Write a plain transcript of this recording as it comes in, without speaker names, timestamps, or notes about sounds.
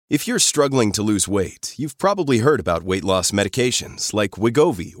If you're struggling to lose weight, you've probably heard about weight loss medications like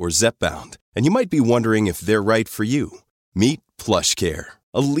Wegovy or Zepbound, and you might be wondering if they're right for you. Meet PlushCare,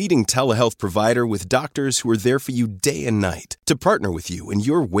 a leading telehealth provider with doctors who are there for you day and night to partner with you in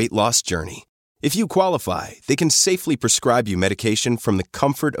your weight loss journey. If you qualify, they can safely prescribe you medication from the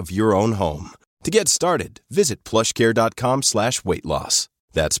comfort of your own home. To get started, visit plushcare.com/weightloss.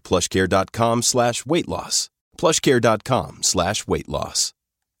 That's plushcare.com/weightloss. plushcare.com/weightloss.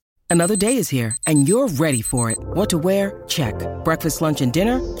 Another day is here, and you're ready for it. What to wear? Check. Breakfast, lunch, and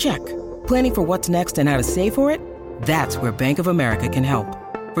dinner? Check. Planning for what's next and how to save for it? That's where Bank of America can help.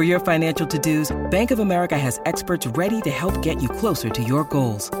 For your financial to-dos, Bank of America has experts ready to help get you closer to your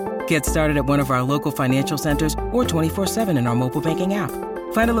goals. Get started at one of our local financial centers or 24/7 in our mobile banking app.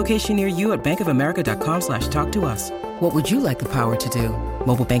 Find a location near you at bankofamerica.com/talktous. What would you like the power to do?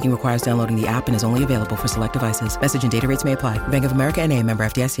 Mobile banking requires downloading the app and is only available for select devices. Message and data rates may apply. Bank of America N.A., member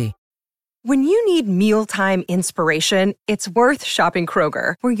FDIC. When you need mealtime inspiration, it's worth shopping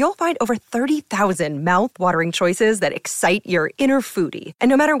Kroger, where you'll find over 30,000 mouth-watering choices that excite your inner foodie. And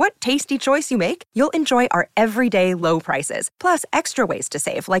no matter what tasty choice you make, you'll enjoy our everyday low prices, plus extra ways to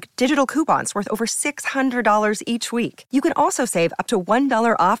save, like digital coupons worth over $600 each week. You can also save up to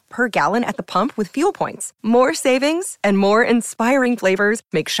 $1 off per gallon at the pump with fuel points. More savings and more inspiring flavors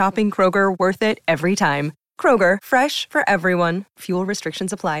make shopping Kroger worth it every time. Kroger, fresh for everyone. Fuel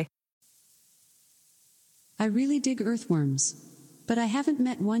restrictions apply. I really dig earthworms, but I haven't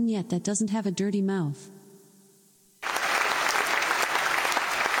met one yet that doesn't have a dirty mouth.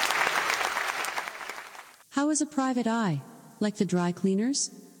 How is a private eye? Like the dry cleaners?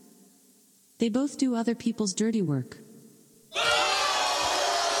 They both do other people's dirty work.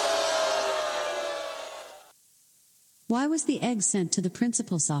 Why was the egg sent to the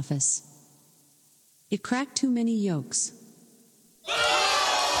principal's office? It cracked too many yolks.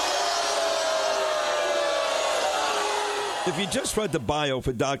 If you just read the bio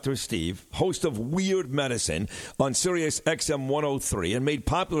for Dr. Steve, host of Weird Medicine on Sirius XM 103 and made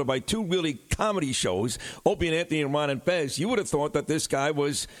popular by two really comedy shows, Opie and Anthony and Ron and Fez, you would have thought that this guy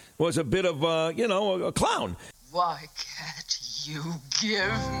was a bit of, a clown. Why can't you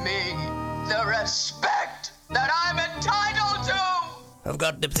give me the respect that I'm entitled to? I've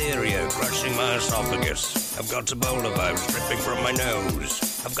got diphtheria crushing my esophagus. I've got Ebola virus dripping from my nose.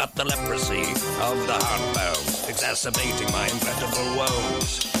 I've got the leprosy of the heart valves, exacerbating my incredible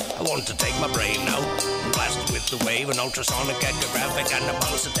woes. I want to take my brain out and blast it with the wave, an ultrasonic, echographic, and a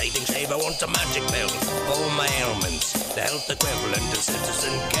pulsating shave. I want a magic pill for all my ailments, the health equivalent to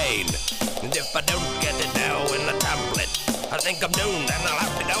Citizen Kane. And if I don't get it now in a tablet, I think I'm doomed and I'll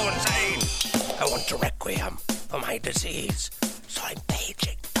have to go insane. I want a requiem for my disease. So I'm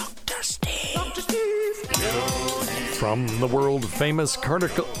paging Dr. Steve. Dr. Steve. From the world-famous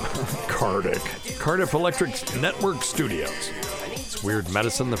Cardiff Electric Network Studios. It's Weird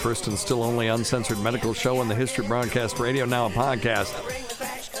Medicine, the first and still only uncensored medical show on the history of broadcast radio, now a podcast.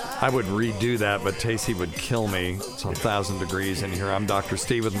 I would redo that, but Tacey would kill me. It's 1,000 degrees in here. I'm Dr.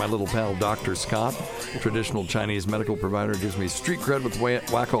 Steve with my little pal, Dr. Scott, traditional Chinese medical provider. Gives me street cred with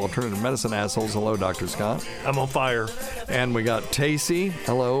wacko alternative medicine assholes. Hello, Dr. Scott. I'm on fire. And we got Tacey.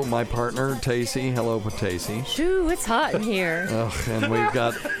 Hello, my partner, Tacey. Hello, Tacey. Shoo, it's hot in here. And we've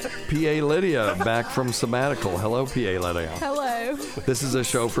got P.A. Lydia back from sabbatical. Hello, P.A. Lydia. Hello. This is a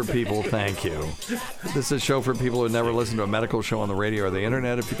show for people, thank you. This is a show for people who have never listened to a medical show on the radio or the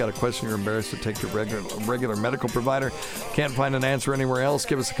internet. If you got a question you're embarrassed to take to a regular medical provider, can't find an answer anywhere else,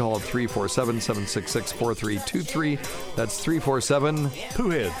 give us a call at 347-766-4323. That's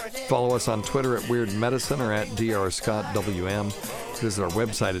 347-POOHEAD. Follow us on Twitter at Weird Medicine or at DRScottWM. Visit our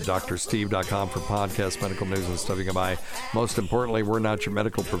website at drsteve.com for podcasts, medical news, and stuff you can buy. Most importantly, we're not your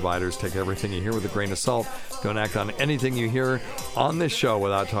medical providers. Take everything you hear with a grain of salt. Don't act on anything you hear on this show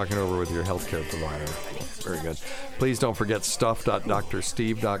without talking over with your healthcare provider. Very good. Please don't forget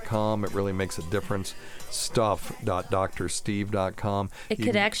stuff.drsteve.com. It really makes a difference. Stuff.drsteve.com. It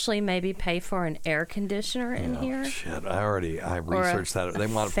could actually maybe pay for an air conditioner in here. Shit, I researched that. They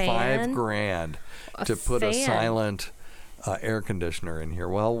want $5,000 to put a silent air conditioner in here.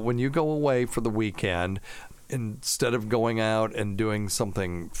 Well, when you go away for the weekend, instead of going out and doing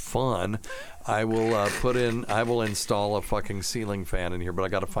something fun, I will install a fucking ceiling fan in here, but I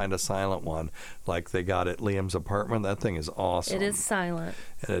got to find a silent one like they got at Liam's apartment. That thing is awesome. It is silent.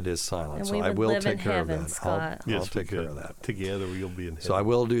 And it is silent. And so we I would will live take in care heaven, of that. Scott. I'll take care of that. Together you'll be in heaven. So I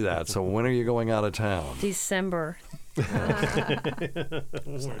will do that. So when are you going out of town? December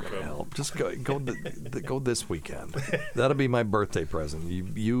It's not gonna help. Just go this weekend. That'll be my birthday present.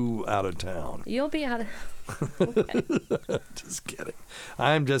 You out of town. You'll be out of... Okay. Just kidding.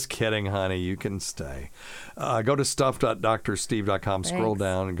 I'm just kidding, honey. You can stay. Go to stuff.drsteve.com. Scroll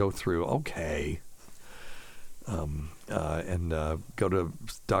down and go through. Okay. And go to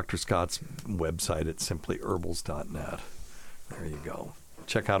Dr. Scott's website at simplyherbals.net. There you go.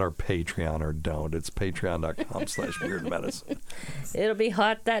 Check out our Patreon, or don't. It's patreon.com/weirdmedicine. It'll be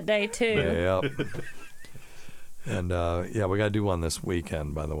hot that day, too. Yep. And, we got to do one this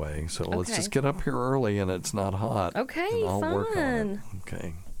weekend, by the way. So let's just get up here early and it's not hot. Okay, and I'll fun. work on it.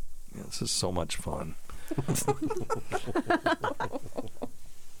 Okay. Yeah, this is so much fun.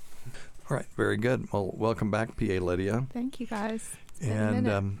 All right, very good. Well, welcome back, PA Lydia. Thank you, guys.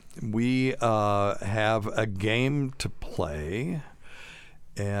 And we have a game to play.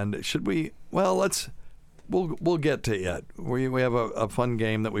 And should we? Well, we'll get to it. We have a fun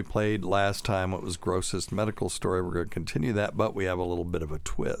game that we played last time. It was Grossest Medical Story. We're going to continue that, but we have a little bit of a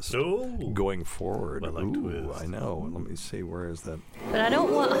twist going forward. I like twist. I know. Let me see. Where is that? But I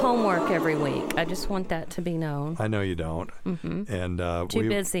don't want homework every week. I just want that to be known. I know you don't. Mm-hmm. And too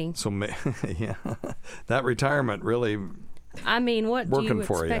busy. So yeah, that retirement really. I mean, what do you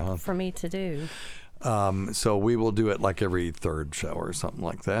expect for me to do? So we will do it like every third show or something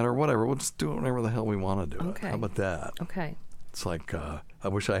like that, or whatever. We'll just do it whenever the hell we want to do it. How about that? Okay. It's like, I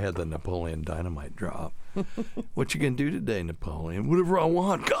wish I had the Napoleon Dynamite drop. What you gonna do today, Napoleon? Whatever I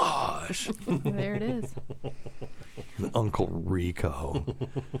want. Gosh. There it is. Uncle Rico.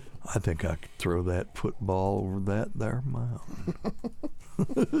 I think I could throw that football over that there mountain.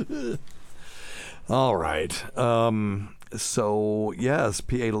 All right. So yes,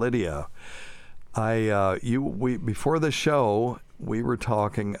 PA Lydia. Before the show, we were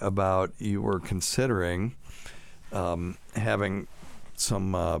talking about you were considering having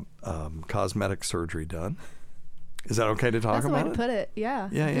some cosmetic surgery done. Is that okay to talk about it? That's the way to put it. Yeah.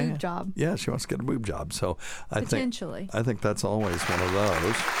 Boob job. Yeah, she wants to get a boob job. So I think that's always one of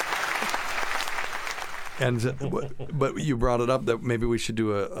those. And but you brought it up that maybe we should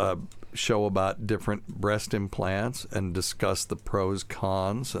do a show about different breast implants and discuss the pros,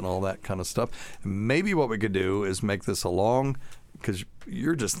 cons, and all that kind of stuff. And maybe what we could do is make this a long, because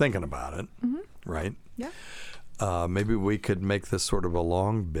you're just thinking about it, right? Yeah. Maybe we could make this sort of a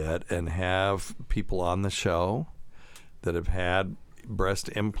long bit and have people on the show that have had breast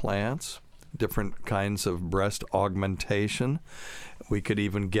implants, different kinds of breast augmentation. We could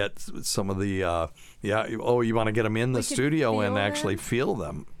even get some of the, you want to get them in the studio and actually feel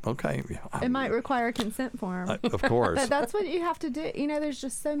them. Okay. It might require consent form. Of course. But that's what you have to do. You know, there's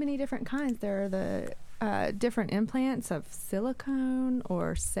just so many different kinds. There are the different implants of silicone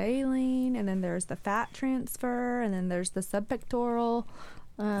or saline, and then there's the fat transfer, and then there's the subpectoral.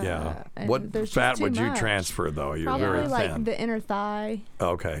 What fat would you transfer, though? You're Probably very thin. like the inner thigh.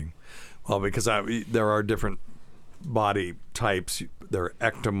 Okay. Well, because there are different body types. There are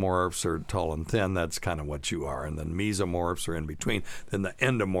ectomorphs, or tall and thin. That's kind of what you are. And then mesomorphs are in between. Then the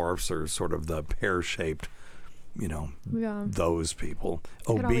endomorphs are sort of the pear-shaped, those people.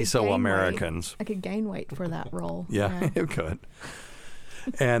 Obeso-Americans. I could gain weight for that role. Yeah, you could.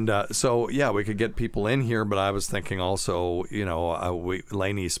 And we could get people in here, but I was thinking also,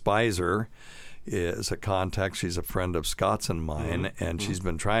 Lainey Spicer is a contact. She's a friend of Scott's and mine, and she's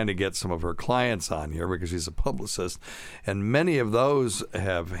been trying to get some of her clients on here because she's a publicist. And many of those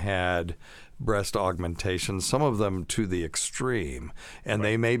have had breast augmentation, some of them to the extreme, and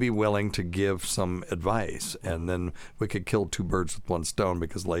they may be willing to give some advice. And then we could kill two birds with one stone,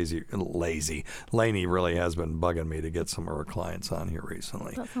 because Lainey really has been bugging me to get some of her clients on here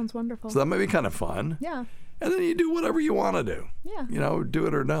recently. That sounds wonderful. So that may be kind of fun. Yeah. And then you do whatever you want to do. Yeah. Do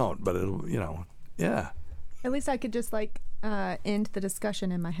it or don't, but it'll, yeah. At least I could just end the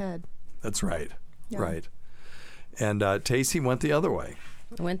discussion in my head. That's right. Yeah. Right. And Tacey went the other way.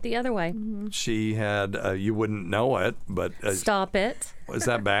 Went the other way. Mm-hmm. She had, you wouldn't know it, but... Stop it. Is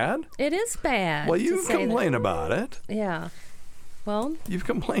that bad? It is bad. Well, you complain about it. Yeah. Well, you've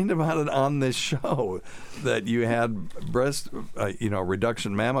complained about it on this show, that you had breast,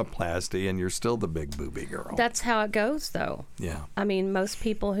 reduction mammoplasty, and you're still the big booby girl. That's how it goes, though. Yeah. I mean, most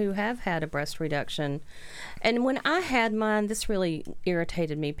people who have had a breast reduction, and when I had mine, this really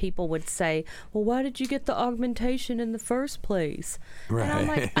irritated me. People would say, "Well, why did you get the augmentation in the first place?" Right. And I'm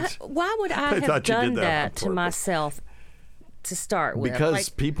like, why would I have done that to myself to start with? Because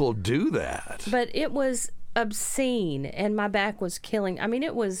people do that. But it was obscene, and my back was killing. I mean,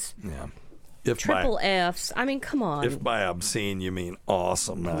 it was triple Fs. I mean, come on. If by obscene you mean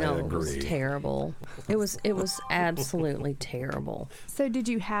awesome, I agree. It was terrible. It was absolutely terrible. So did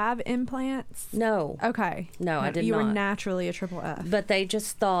you have implants? No. Okay. No, I did you not. You were naturally a triple F. But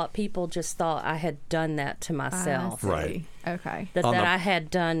people just thought I had done that to myself. Right. Okay. That I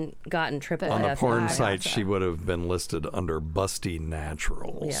had gotten triple on F. On a porn site, she would have been listed under busty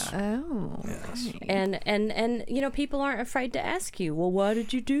naturals. Yeah. Oh. Yes. And people aren't afraid to ask you, well, why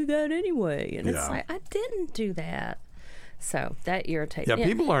did you do that anyway? And it's like, I didn't do that. So that irritates me. Yeah,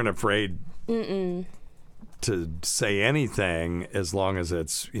 people aren't afraid to say anything as long as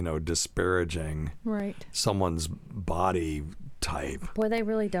it's, disparaging someone's body type. Boy, they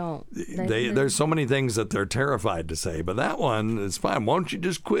really don't. There's so many things that they're terrified to say, but that one is fine. Why don't you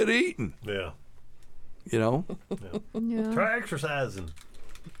just quit eating? Yeah. Yeah. Try exercising.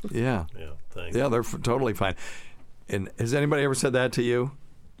 Yeah. Yeah, thanks. Yeah, they're totally fine. And has anybody ever said that to you?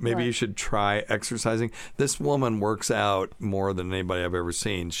 Maybe you should try exercising. This woman works out more than anybody I've ever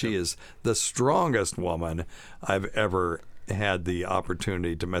seen. She is the strongest woman I've ever had the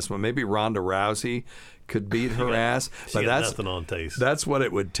opportunity to mess with. Maybe Ronda Rousey could beat her ass, but that's nothing on Tacy. That's what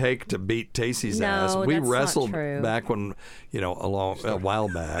it would take to beat Tacy's ass. We that's wrestled not true. back when, a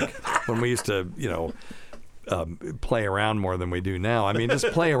while back when we used to, play around more than we do now. I mean, just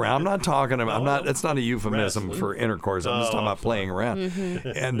play around. I'm not talking about. It's not a euphemism for intercourse. I'm just talking about playing around.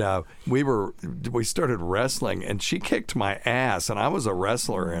 And we started wrestling, and she kicked my ass, and I was a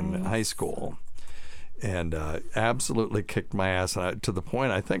wrestler in high school. And absolutely kicked my ass to the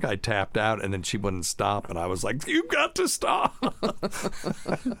point I think I tapped out, and then she wouldn't stop, and I was like, "You've got to stop!"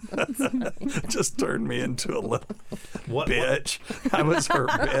 Just turned me into a little bitch. I was her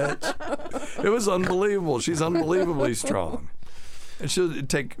bitch. It was unbelievable. She's unbelievably strong, and she'll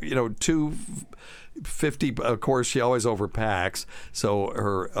take 250. Of course, she always overpacks, so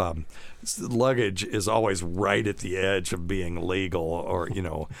her luggage is always right at the edge of being legal, or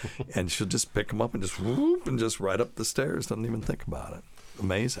and she'll just pick them up and just whoop and just right up the stairs. Doesn't even think about it.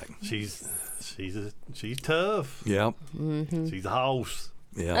 Amazing. She's tough. Yep. She's a house.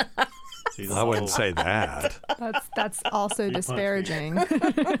 Yeah. I wouldn't say that. That's also disparaging.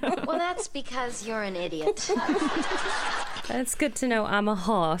 Well, that's because you're an idiot. That's good to know. I'm a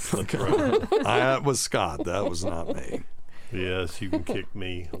hoss. Okay. That was Scott. That was not me. Yes, you can kick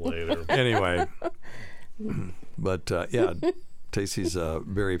me later. Anyway, but Tacy's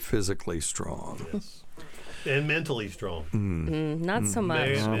very physically strong. Yes. And mentally strong. Not so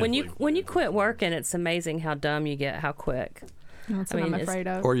much. When you quit working, it's amazing how dumb you get, how quick. That's what I'm afraid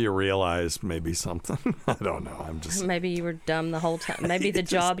of. Or you realize maybe something. I don't know. Maybe you were dumb the whole time. Maybe the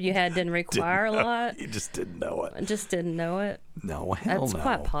job you had didn't require a lot. You just didn't know it. No, hell That's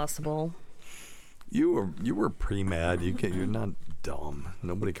quite possible. You were pre-med. You're not dumb.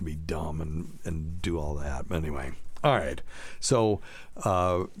 Nobody can be dumb and do all that. But anyway. All right. So,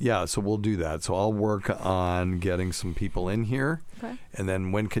 so we'll do that. So I'll work on getting some people in here. Okay. And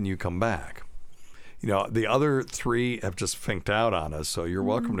then when can you come back? The other three have just finked out on us, so you're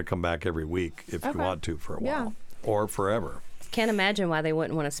welcome to come back every week if you want to for a while. Or forever. Can't imagine why they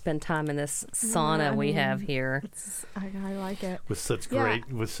wouldn't want to spend time in this sauna we have here. I like it. With such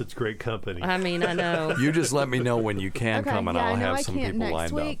great company. I mean, I know. You just let me know when you can come, and I'll have some people lined up. I can't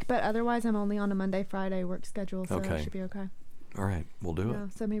next week, but otherwise I'm only on a Monday, Friday work schedule, so it should be okay. All right, we'll do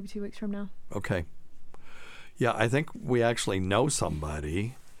it. So maybe 2 weeks from now. Okay. Yeah, I think we actually know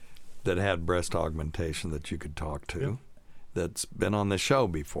somebody that had breast augmentation that you could talk to. That's been on the show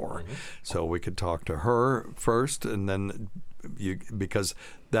before. So we could talk to her first, and then because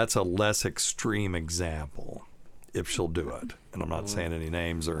that's a less extreme example if she'll do it. And I'm not saying any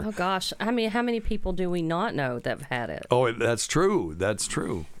names or. Oh gosh, I mean, how many people do we not know that have had it? Oh, that's true. That's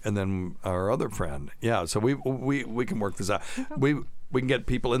true. And then our other friend, so we can work this out. We can get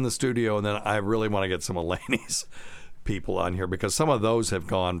people in the studio, and then I really want to get some of Lainey's people on here, because some of those have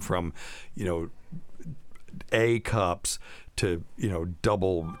gone from A cups to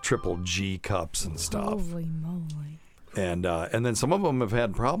double, triple G cups and stuff. Holy moly! And then some of them have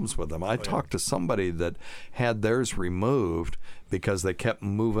had problems with them. I talked to somebody that had theirs removed because they kept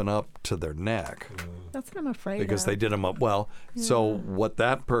moving up to their neck. That's what I'm afraid of. Because they did them up. Well, so what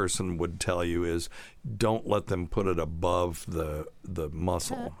that person would tell you is don't let them put it above the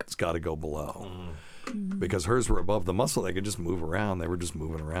muscle. It's got to go below. Because hers were above the muscle. They could just move around. They were just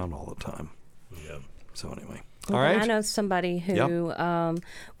moving around all the time. Yeah. So anyway. Well, all right. I know somebody who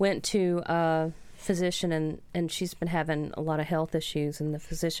went to a physician, and she's been having a lot of health issues, and the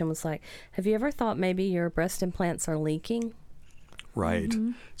physician was like, have you ever thought maybe your breast implants are leaking? Right.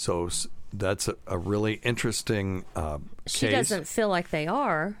 So that's a really interesting She case. doesn't feel like they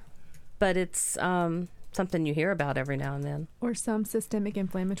are. but it's something you hear about every now and then. Or some systemic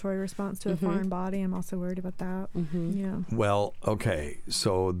inflammatory response to a foreign body. I'm also worried about that. Yeah. Well, okay.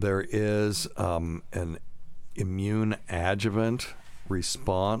 So there is an immune adjuvant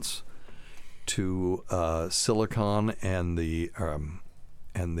response to silicone and the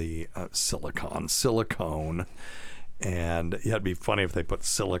silicone. And yeah, it'd be funny if they put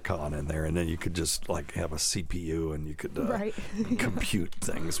silicon in there, and then you could just like have a CPU and you could compute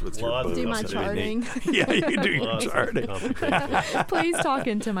things with your boobs. Do my charting. Yeah, you do your charting. Please talk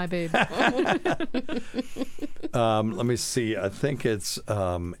into my baby. Let me see. I think it's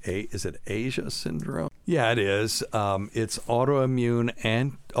is it Asia syndrome? Yeah, it is. It's autoimmune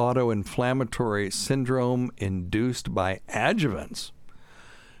and autoinflammatory syndrome induced by adjuvants.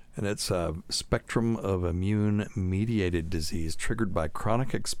 And it's a spectrum of immune-mediated disease triggered by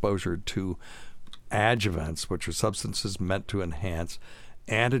chronic exposure to adjuvants, which are substances meant to enhance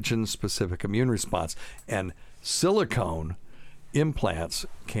antigen-specific immune response. And silicone implants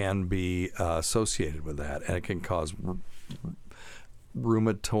can be associated with that, and it can cause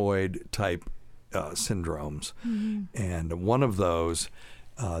rheumatoid-type syndromes. And one of those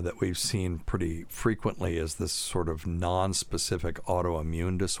that we've seen pretty frequently is this sort of non-specific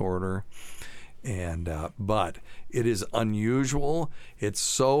autoimmune disorder. And but it is unusual. It's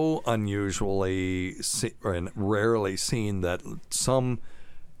so unusually and rarely seen that some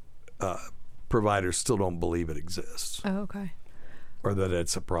providers still don't believe it exists. Oh, okay. Or that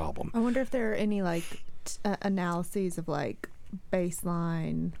it's a problem. I wonder if there are any like analyses of like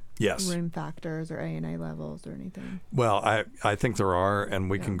baseline room factors or ANA levels or anything. Well, I think there are, and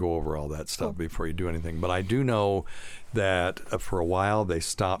we can go over all that stuff before you do anything. But I do know that for a while they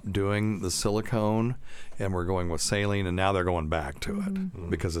stopped doing the silicone and we're going with saline, and now they're going back to it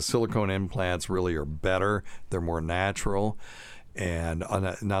because the silicone implants really are better. They're more natural. And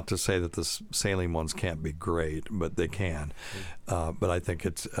not to say that the saline ones can't be great, but they can. But I think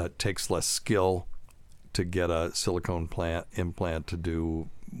it takes less skill to get a silicone implant to do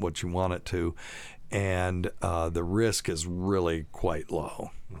what you want it to, and the risk is really quite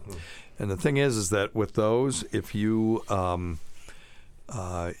low. And the thing is that with those, if you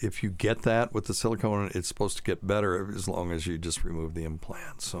get that with the silicone, it's supposed to get better as long as you just remove the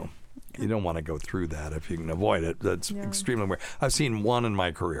implant. So you don't want to go through that if you can avoid it. That's extremely rare. I've seen one in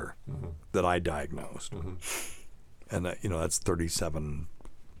my career that I diagnosed, and that's 37.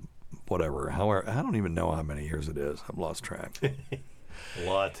 Whatever. However, I don't even know how many years it is. I've lost track. A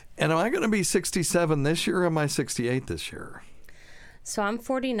lot. And am I going to be 67 this year or am I 68 this year? So I'm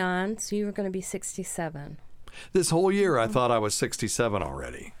 49, so you were going to be 67. This whole year I thought I was 67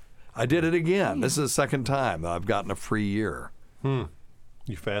 already. I did it again. This is the second time that I've gotten a free year. You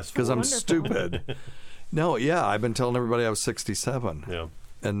fast because I'm stupid. No, yeah, I've been telling everybody I was 67. Yeah.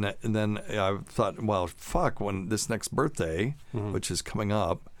 And then I thought, well, fuck, when this next birthday, which is coming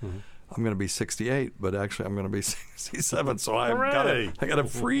up, I'm going to be 68, but actually I'm going to be 67, so I got a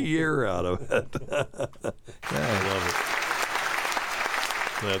free year out of it. I love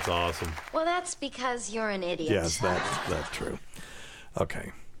it. That's awesome. Well, that's because you're an idiot. Yes, that's true.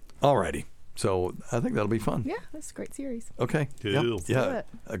 Okay. All righty. So I think that'll be fun. Yeah, that's a great series. Okay. Cool. Yeah,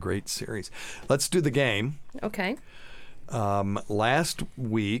 a great series. Let's do the game. Okay. Last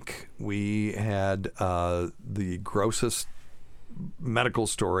week we had the grossest medical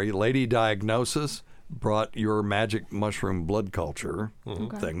story. Lady Diagnosis brought your magic mushroom blood culture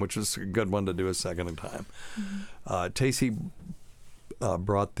thing, which is a good one to do a second time. Tacey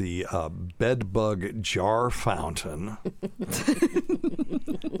brought the bed bug jar fountain.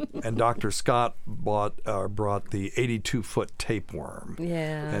 And Dr. Scott brought the 82-foot tapeworm.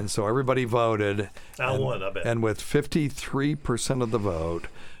 Yeah. And so everybody voted. I won, I bet. And with 53% of the vote,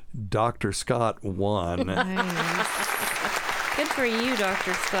 Dr. Scott won. Nice. Good for you,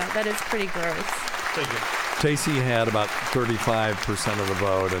 Dr. Scott. That is pretty gross. Thank you. Tacey had about 35% of the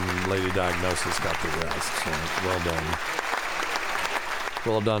vote, and Lady Diagnosis got the rest. So well done.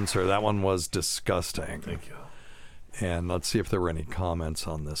 Well done, sir. That one was disgusting. Thank you. And let's see if there were any comments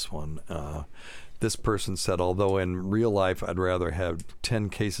on this one. This person said, although in real life I'd rather have 10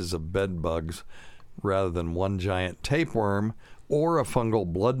 cases of bed bugs rather than one giant tapeworm or a fungal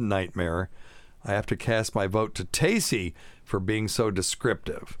blood nightmare, I have to cast my vote to Tacey for being so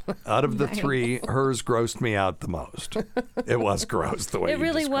descriptive. Out of the three, hers grossed me out the most. It was gross the way it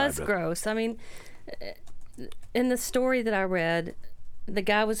really was it. Gross. I mean, in the story that I read, the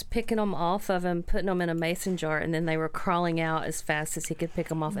guy was picking them off of him, putting them in a mason jar, and then they were crawling out as fast as he could pick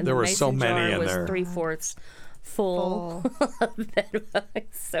them off. And there the were mason so many jar in was there. 3/4 full of bed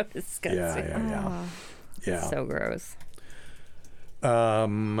bugs. So disgusting. Yeah. So gross.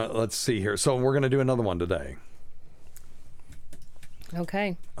 Let's see here. So we're going to do another one today.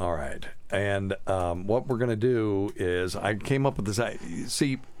 Okay. All right. And what we're going to do is I came up with this.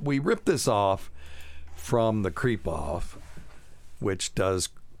 See, we ripped this off from the Creep Off, which does,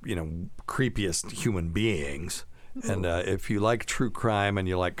 creepiest human beings. And if you like true crime and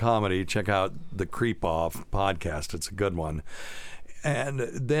you like comedy, check out the Creep Off podcast. It's a good one. And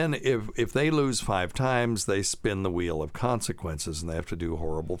then if they lose 5 times, they spin the wheel of consequences and they have to do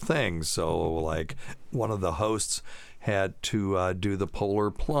horrible things. So, like, one of the hosts had to do the polar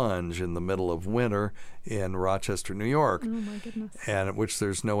plunge in the middle of winter in Rochester, New York. Oh, my goodness. And which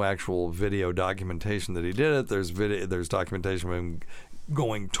there's no actual video documentation that he did it. There's documentation of him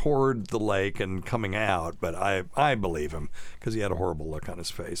going toward the lake and coming out, but I believe him because he had a horrible look on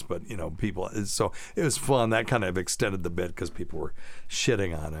his face. But people, so it was fun. That kind of extended the bit because people were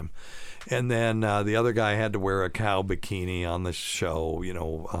shitting on him. And then the other guy had to wear a cow bikini on the show,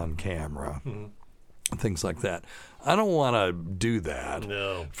 on camera. Things like that. I don't want to do that.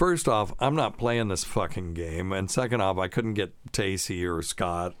 No. First off, I'm not playing this fucking game, and second off, I couldn't get Tacey or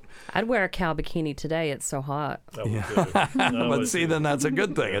Scott. I'd wear a cow bikini today. It's so hot. But see, then that's a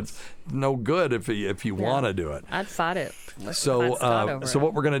good thing. It's no good if you want to do it. I'd fight it. So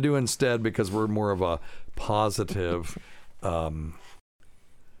what we're going to do instead, because we're more of a positive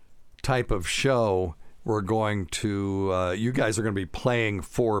type of show, we're going to you guys are going to be playing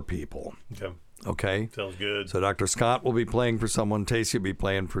for people. Okay. Sounds good. So Dr. Scott will be playing for someone, Tacey will be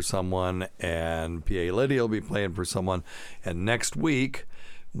playing for someone, and P.A. Lydia will be playing for someone. And next week,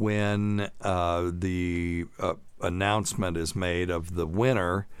 when the announcement is made of the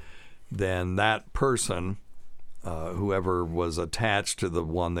winner, then that person, whoever was attached to the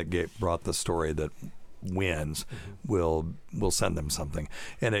one that brought the story that wins, will send them something.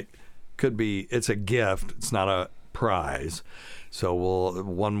 And it could be, it's a gift, it's not a prize. So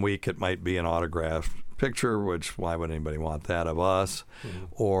one week it might be an autographed picture, which why would anybody want that of us?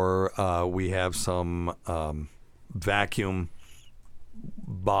 Or we have some vacuum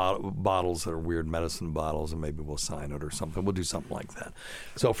bottles that are weird medicine bottles, and maybe we'll sign it or something. We'll do something like that.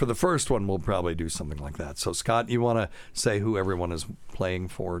 So for the first one, we'll probably do something like that. So Scott, you want to say who everyone is playing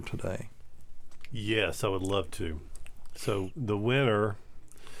for today? Yes, I would love to. So the winner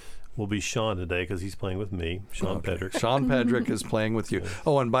will be Sean today because he's playing with me, Sean Pedrick. Sean Pedrick is playing with you.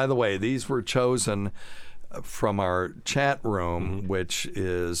 Oh, and by the way, these were chosen from our chat room, which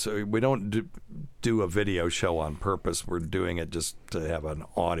is, we don't do a video show on purpose. We're doing it just to have an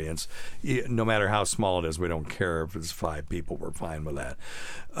audience. No matter how small it is, we don't care if it's 5 people. We're fine with that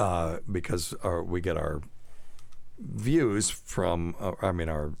because we get our views from,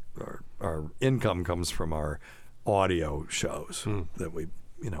 our income comes from our audio shows that we,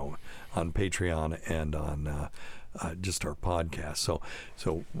 on Patreon and on just our podcast.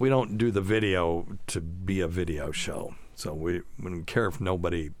 So we don't do the video to be a video show. So we don't care if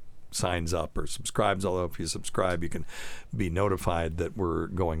nobody signs up or subscribes, although if you subscribe, you can be notified that we're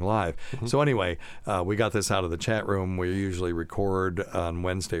going live. So anyway, we got this out of the chat room. We usually record on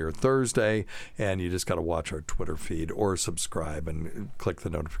Wednesday or Thursday, and you just got to watch our Twitter feed or subscribe and click the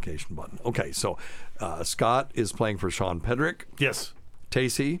notification button. Okay, so Scott is playing for Sean Pedrick. Yes.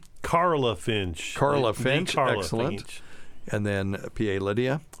 Tacey? Carla Finch. Carla Finch, Carla excellent. Finch. And then P.A.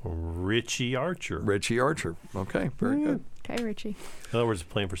 Lydia? Richie Archer. Richie Archer. Okay, very good. Okay, Richie. In other words,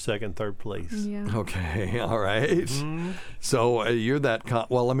 playing for second, third place. Yeah. Okay, all right. So you're that.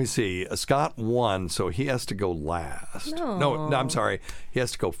 Well, let me see. Scott won, so he has to go last. No, I'm sorry. He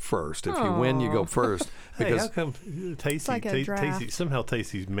has to go first. If you win, you go first. Hey, how come Tacey? like a draft. Tacey somehow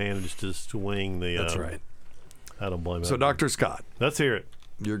Tacey's managed to swing the. That's right. I don't blame him. So, Dr. Scott, let's hear it.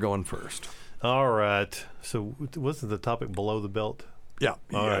 You're going first. All right. So, wasn't the topic below the belt? Yeah.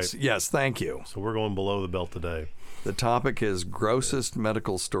 All yes. right. Yes. Thank you. So we're going below the belt today. The topic is grossest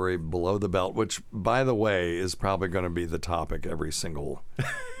medical story below the belt, which, by the way, is probably going to be the topic every single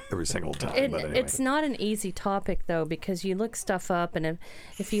time. But anyway. It's not an easy topic, though, because you look stuff up, and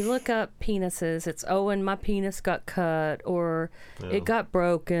if you look up penises, it's, and my penis got cut, or it got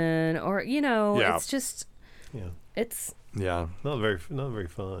broken, or, it's just, it's... Yeah, not very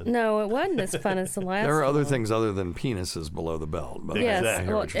fun. No, it wasn't as fun as the last. There are other one. things other than penises below the belt. But yes,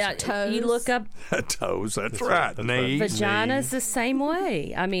 well, toes. You look up toes. That's right. Vagina's the same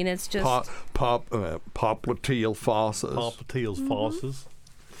way. I mean, it's just popliteal fossas. Popliteal fossas.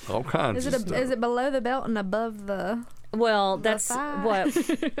 All kinds of stuff. Is it below the belt and above the? Well, that's what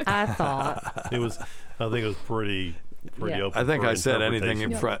I thought. I think it was pretty open. I think I said anything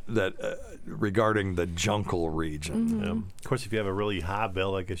in front that regarding the jungle region. Mm-hmm. Of course, if you have a really high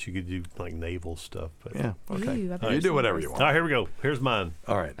belt, I guess you could do like naval stuff. But Yeah, okay. Ooh, I bet You do some whatever of you those- want. All right, here we go. Here's mine.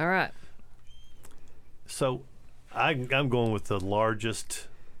 All right. All right. So I'm going with the largest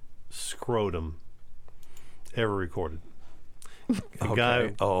scrotum ever recorded. A guy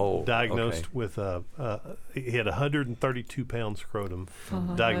diagnosed with he had 132-pound scrotum,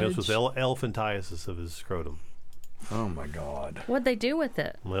 diagnosed with elephantiasis of his scrotum. Oh my God! What'd they do with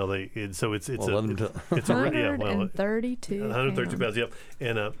it? Well, it's Well, let him a it's a 132 132 pounds. Yep,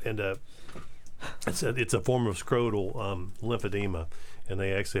 and it's a form of scrotal lymphedema, and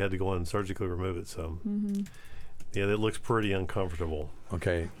they actually had to go in and surgically remove it. So. Yeah, that looks pretty uncomfortable.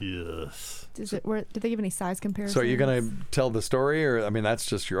 Okay. Yes. Did they give any size comparisons? So are you going to tell the story, or I mean, that's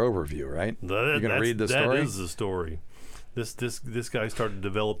just your overview, right? You're going to read the story. That is the story. This guy started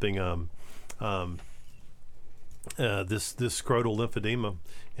developing this scrotal lymphedema,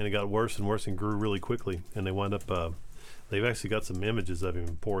 and it got worse and worse and grew really quickly. And they wound up. They've actually got some images of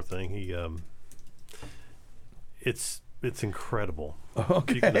him. Poor thing. He. It's incredible.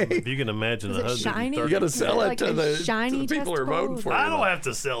 Okay. If you can imagine, Is it shiny? You got to sell it to the shiny people who are voting for you. I don't have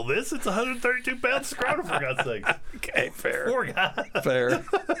to sell this. It's 132-pound scrotum, for God's sake. Okay, fair. Poor guy. Fair.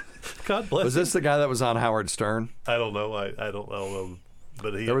 God bless. Was this the guy that was on Howard Stern? I don't know. I don't know.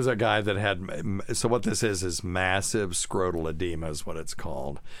 But there was a guy that had. So what this is massive scrotal edema, is what it's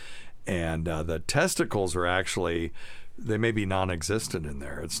called, and the testicles are actually. They may be non-existent in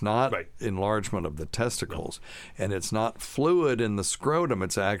there. It's not enlargement of the testicles, and it's not fluid in the scrotum.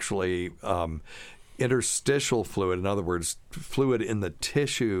 It's actually interstitial fluid. In other words, fluid in the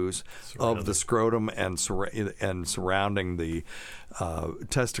tissues of the scrotum and surrounding the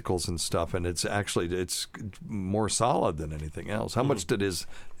testicles and stuff. And it's more solid than anything else. How much did his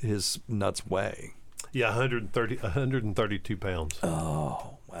nuts weigh? Yeah, 132 pounds.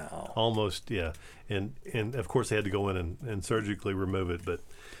 Oh, wow. Almost, yeah. And of course they had to go in and surgically remove it. But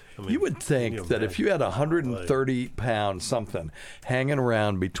I mean, you would think that if you had 130 pounds something hanging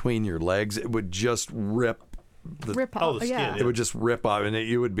around between your legs, it would just rip off. The skin. Yeah. It would just rip off, and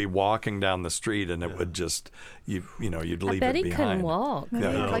you would be walking down the street, and it would just you'd leave it behind. I bet he couldn't walk. Maybe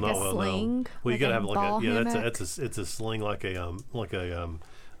like a sling. Well, you gotta have ball hammock. it's a sling like a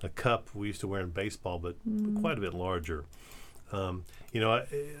cup we used to wear in baseball, but quite a bit larger. And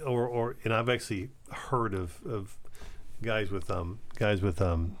I've actually heard of guys with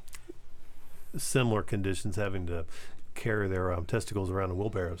similar conditions having to carry their testicles around in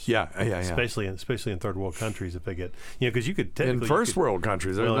wheelbarrows. Yeah. Especially in third world countries, if they get because you could in first world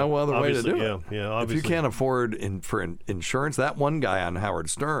countries, there's no other way to do it. Yeah, obviously. If you can't afford for insurance, that one guy on Howard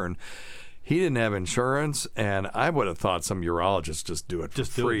Stern. He didn't have insurance, and I would have thought some urologists just do it for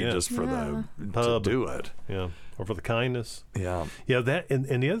free, to do it. Yeah, or for the kindness. Yeah. Yeah, that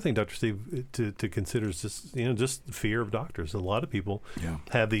and the other thing, Dr. Steve, to consider is just fear of doctors. A lot of people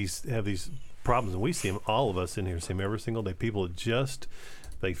have these problems, and we see them. All of us in here see them every single day. People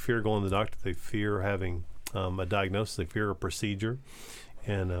they fear going to the doctor. They fear having a diagnosis. They fear a procedure.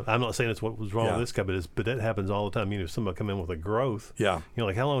 And I'm not saying it's what was wrong with this guy, but that happens all the time. If somebody come in with a growth,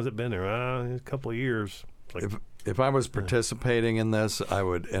 like how long has it been there? A couple of years. Like, if I was participating in this, I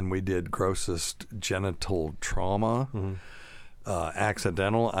would, and we did grossest genital trauma,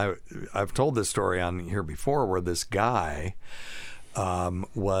 accidental. I've told this story on here before, where this guy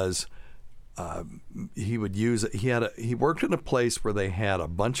was. He worked in a place where they had a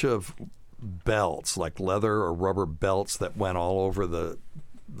bunch of belts, like leather or rubber belts that went all over the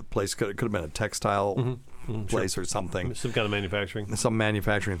place. It could have been a textile place or something. Some kind of manufacturing. Some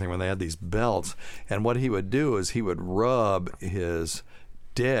manufacturing thing when they had these belts. And what he would do is he would rub his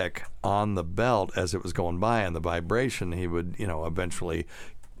dick on the belt as it was going by, and the vibration, he would, eventually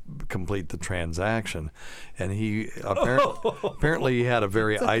complete the transaction. And he apparently he had a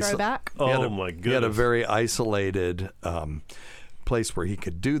very isolated. Oh my goodness! He had a very isolated place where he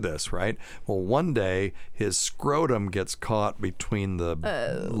could do this, right? Well, one day his scrotum gets caught between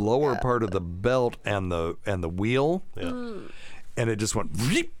the lower part of the belt and the wheel, and it just went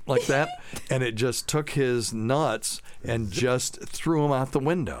like that, and it just took his nuts and just threw them out the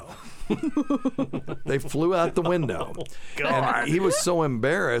window. They flew out the window. And he was so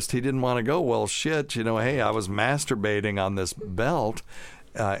embarrassed, he didn't want to go, well, shit, hey, I was masturbating on this belt.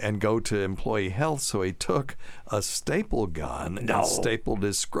 And go to employee health, so he took a staple gun and stapled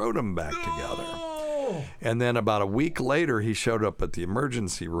his scrotum back together. And then about a week later, he showed up at the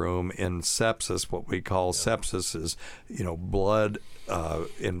emergency room in sepsis. What we call sepsis is, blood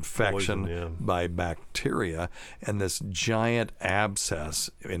infection by bacteria, and this giant abscess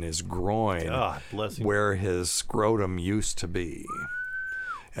in his groin where his scrotum used to be.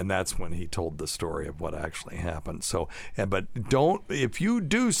 And that's when he told the story of what actually happened. So, but if you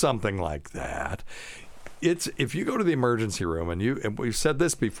do something like that, if you go to the emergency room and we've said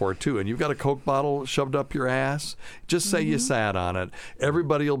this before too, and you've got a Coke bottle shoved up your ass, just say you sat on it.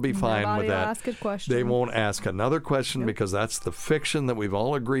 Everybody will be fine with that. Ask a question. They won't ask another question because that's the fiction that we've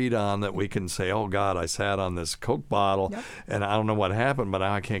all agreed on, that we can say, oh God, I sat on this Coke bottle and I don't know what happened, but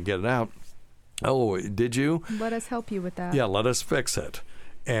now I can't get it out. Oh, did you? Let us help you with that. Yeah, let us fix it.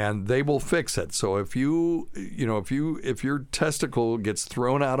 And they will fix it. So if if your testicle gets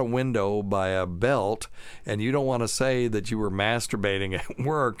thrown out a window by a belt, and you don't want to say that you were masturbating at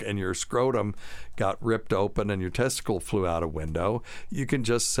work and your scrotum got ripped open and your testicle flew out a window, you can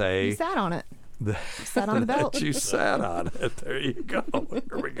just say you sat on it. Sat on the belt. You sat on it. There you go.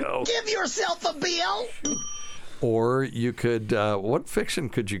 Here we go. Give yourself a bill. Or you could. What fiction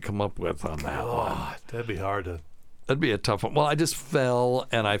could you come up with on that one? That'd be hard to. That'd be a tough one. Well, I just fell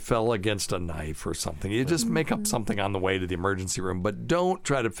and I fell against a knife or something. You just make up something on the way to the emergency room, but don't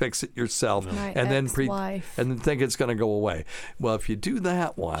try to fix it yourself and then think it's going to go away. Well, if you do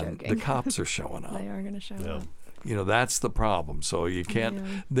that one, the cops are showing up. They are going to show up. That's the problem. So you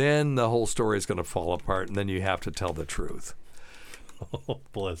can't. Then the whole story is going to fall apart, and then you have to tell the truth. Oh,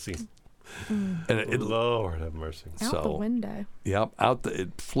 bless him. And Lord have mercy. Out the window. Yep, it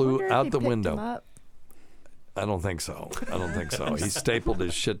flew out the window. I don't think so. He stapled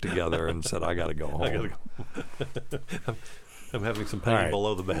his shit together and said, I got to go home. I'm having some pain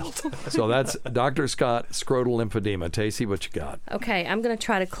below the belt. So that's Dr. Scott, scrotal lymphedema. Tacey, what you got? Okay, I'm going to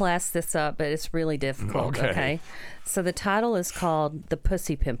try to class this up, but it's really difficult. Okay. So the title is called The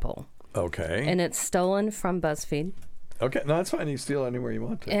Pussy Pimple. Okay. And it's stolen from BuzzFeed. Okay, no, that's fine. You steal anywhere you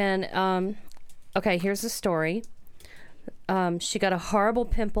want to. And, okay, here's the story. She got a horrible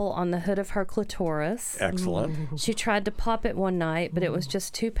pimple on the hood of her clitoris. Excellent. She tried to pop it one night, but it was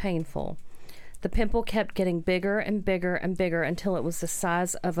just too painful. The pimple kept getting bigger and bigger and bigger until it was the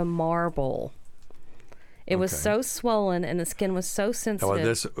size of a marble. It was so swollen and the skin was so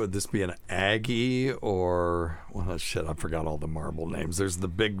sensitive. Would this be an Aggie or... Well, shit, I forgot all the marble names. There's the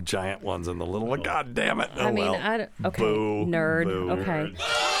big giant ones and the little one. God damn it. Oh, Boo. Nerd. Boo. Okay.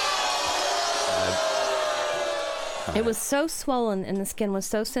 It was so swollen and the skin was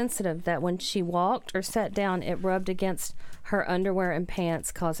so sensitive that when she walked or sat down, it rubbed against her underwear and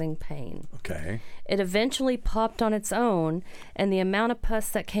pants, causing pain. Okay. It eventually popped on its own, and the amount of pus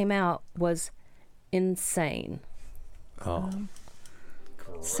that came out was insane. Oh.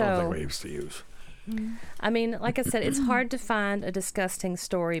 So, I don't think we used to use. I mean, like I said, it's hard to find a disgusting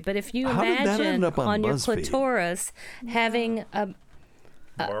story, but if you imagine on your clitoris having a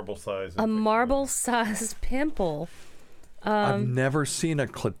marble-sized pimple. I've never seen a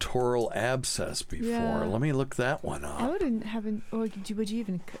clitoral abscess before. Yeah. Let me look that one up. I wouldn't have. Would you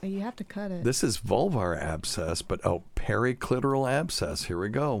even? You have to cut it. This is vulvar abscess, but periclitoral abscess. Here we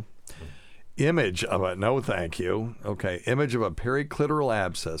go. Image of a no, thank you. Okay, image of a periclitoral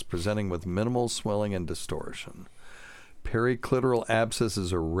abscess presenting with minimal swelling and distortion. Periclitoral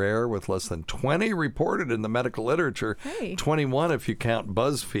abscesses are rare, with less than 20 reported in the medical literature. 21 if you count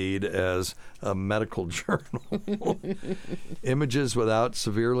BuzzFeed as a medical journal. Images without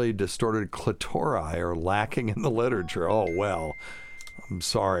severely distorted clitori are lacking in the literature. Oh, well. I'm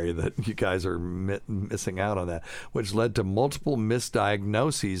sorry that you guys are missing out on that, which led to multiple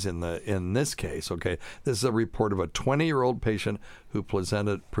misdiagnoses in this case. Okay, this is a report of a 20-year-old patient who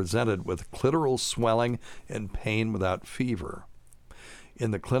presented with clitoral swelling and pain without fever.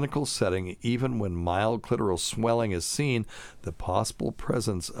 In the clinical setting, even when mild clitoral swelling is seen, the possible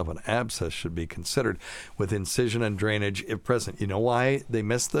presence of an abscess should be considered, with incision and drainage if present. You know why they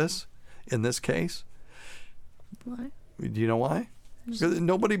missed this in this case? Why? Do you know why?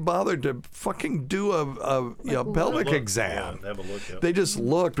 Nobody bothered to fucking do a pelvic exam. Yeah, have a look, They just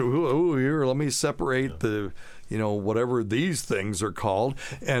looked, here, let me separate the, whatever these things are called,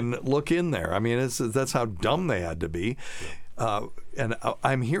 and look in there. I mean, that's how dumb they had to be. And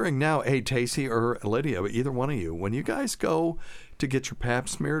I'm hearing now, hey, Tacey or Lydia, either one of you, when you guys go to get your pap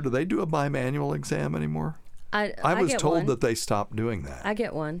smear, do they do a bimanual exam anymore? I was told that they stopped doing that. I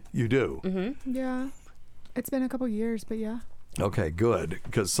get one. You do? Mm-hmm. Yeah. It's been a couple years, but yeah. Okay, good.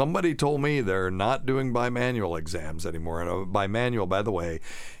 Because somebody told me they're not doing bimanual exams anymore. And a bimanual, by the way,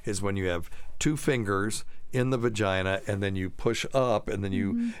 is when you have two fingers in the vagina, and then you push up, and then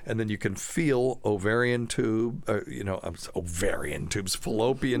you can feel ovarian tube, ovarian tubes,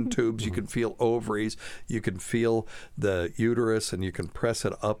 fallopian tubes. You can feel ovaries. You can feel the uterus, and you can press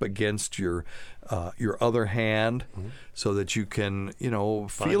it up against your other hand, so that you can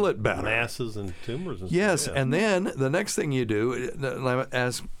feel it better. Masses and tumors. And yes, stuff, yeah. and then the next thing you do,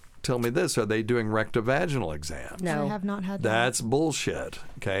 tell me this: are they doing rectovaginal exams? No, I have not had that. That's bullshit.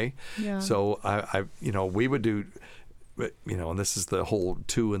 Okay. Yeah. So we would do, and this is the whole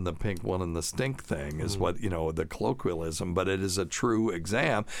 2 in the pink, 1 in the stink thing is what the colloquialism, but it is a true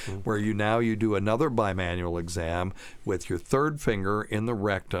exam where you do another bimanual exam with your third finger in the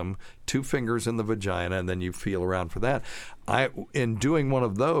rectum, 2 fingers in the vagina, and then you feel around for that. In doing one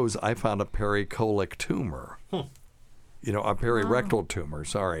of those, I found a pericolic tumor. A perirectal tumor,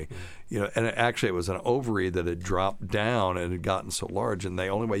 sorry. And actually it was an ovary that had dropped down and had gotten so large, and the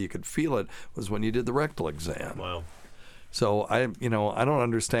only way you could feel it was when you did the rectal exam. Wow. So I don't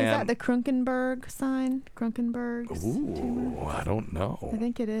understand. Is that the Krunkenberg sign? Krunkenberg's tumor? I don't know. I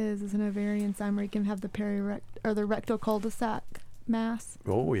think it is. It's an ovarian sign where you can have the the rectal cul-de-sac mass.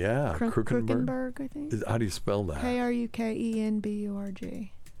 Oh yeah, Krunkenberg, I think. How do you spell that? Krukenberg.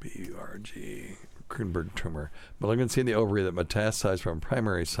 B-U-R-G. Krunkenberg tumor. Malignancy in the ovary that metastasized from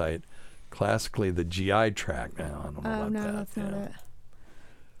primary site, classically the GI tract. Now I don't know about that. That's not it.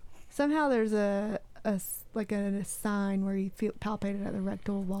 Somehow there's a sign where you feel palpated at the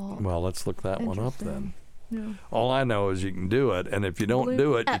rectal wall. Well, let's look that one up then. Yeah. All I know is you can do it, and if you don't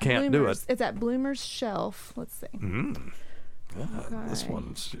do it, you can't do it. It's at Bloomer's Shelf. Let's see. God, this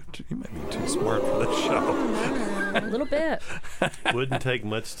one's, you might be too smart for this show. A little bit. Wouldn't take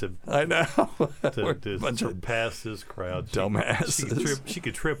much to. I know. to surpass this crowd. Dumbasses. She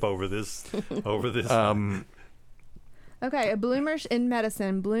could trip over this. Okay, in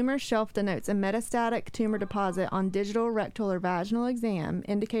medicine, Bloomer's Shelf denotes a metastatic tumor deposit on digital rectal or vaginal exam,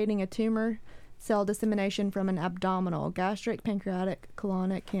 indicating a tumor cell dissemination from an abdominal, gastric, pancreatic,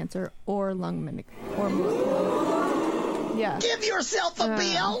 colonic cancer, or lung malignancy. Yeah. Give yourself a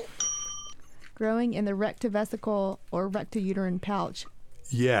bill. Growing in the rectovesical or rectouterine pouch.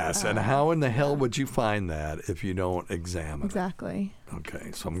 Yes, and how in the hell would you find that if you don't examine Exactly. it?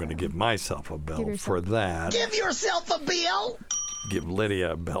 Okay, so I'm going to give myself a bell for that. Give yourself a bill. Give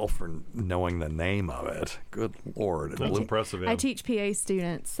Lydia a bell for knowing the name of it. Good Lord. That's impressive. I teach PA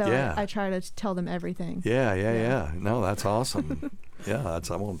students, so I try to tell them everything. Yeah. No, that's awesome. I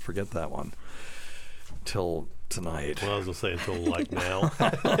won't forget that one till tonight. Well, I was going to say until like now.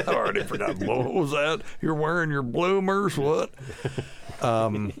 I already forgot. What was that? You're wearing your bloomers? What?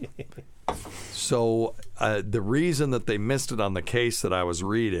 So the reason that they missed it on the case that I was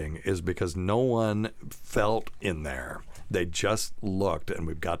reading is because no one felt in there. They just looked, and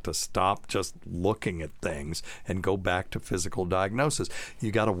we've got to stop just looking at things and go back to physical diagnosis.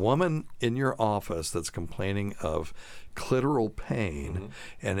 You got a woman in your office that's complaining of clitoral pain,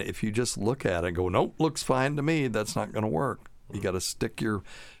 and if you just look at it and go, nope, looks fine to me, that's not going to work. You got to stick your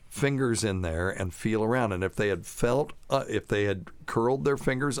fingers in there and feel around, and if they had curled their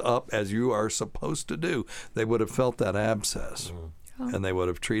fingers up as you are supposed to do, they would have felt that abscess. And they would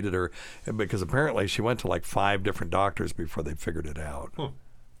have treated her, because apparently she went to like 5 different doctors before they figured it out.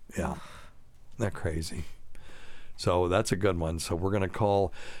 Yeah. Isn't that crazy? So that's a good one. So we're going to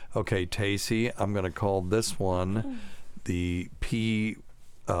call, Tacey, I'm going to call this one the P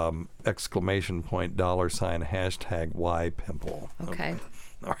exclamation point $, hashtag Y pimple. Okay.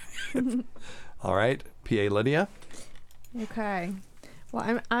 All right. All right. PA Lydia? Okay.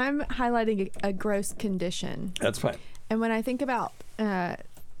 Well, I'm highlighting a gross condition. That's fine. And when I think about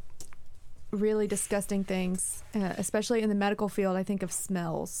really disgusting things, especially in the medical field, I think of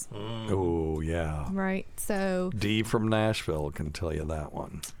smells. Oh, yeah. Right? So D from Nashville can tell you that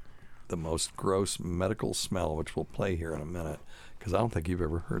one. The most gross medical smell, which we'll play here in a minute, because I don't think you've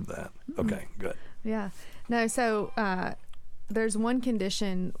ever heard that. Okay, good. Yeah. No, so there's one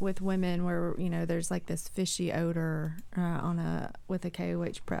condition with women where, there's like this fishy odor with a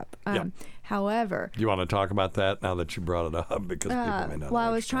KOH prep. However, do you want to talk about that now that you brought it up? Because people may not know. Well, I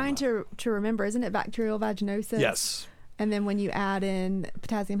was trying to remember, isn't it bacterial vaginosis? Yes. And then when you add in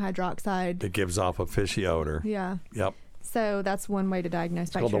potassium hydroxide, it gives off a fishy odor. Yeah. Yep. So that's one way to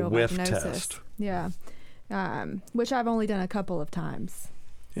diagnose bacterial vaginosis. It's called a whiff test. Yeah. Which I've only done a couple of times.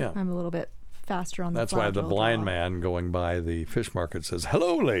 Yeah. I'm a little bit faster on the That's why the blind man going by the fish market says,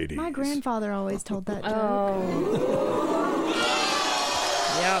 "Hello, ladies." My grandfather always told that joke. Oh.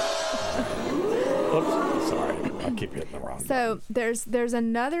 Yep. Oops, sorry. I keep hitting the wrong So there's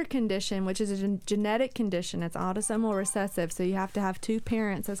another condition, which is a genetic condition. It's autosomal recessive, so you have to have two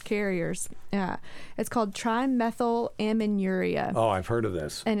parents as carriers. It's called trimethylaminuria. Oh, I've heard of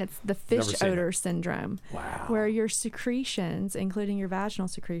this. And it's the fish odor syndrome. Wow. Where your secretions, including your vaginal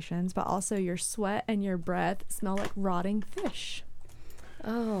secretions, but also your sweat and your breath, smell like rotting fish.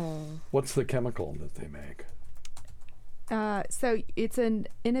 Oh. What's the chemical that they make? So it's an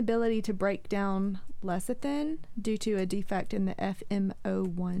inability to break down lecithin due to a defect in the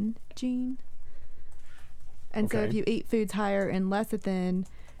FMO1 gene. And so if you eat foods higher in lecithin,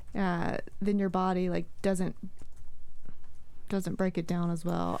 then your body doesn't break it down as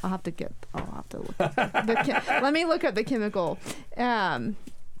well. I'll have to look up let me look up the chemical.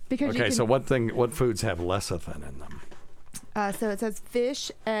 Because so what foods have lecithin in them? So it says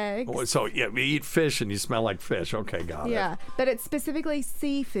fish, eggs. Oh, so we eat fish and you smell like fish. Okay, got it. Yeah, but it's specifically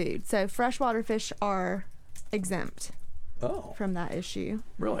seafood. So freshwater fish are exempt from that issue.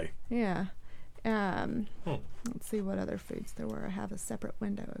 Really? Yeah. Let's see what other foods there were. I have a separate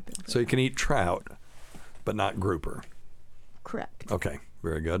window open. So you can eat trout, but not grouper. Correct. Okay,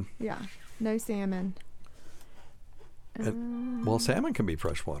 very good. Yeah, no salmon. Well, salmon can be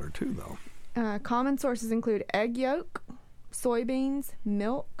freshwater too, though. Common sources include egg yolk, soybeans,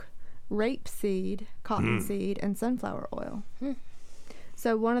 milk, rapeseed, cottonseed, and sunflower oil.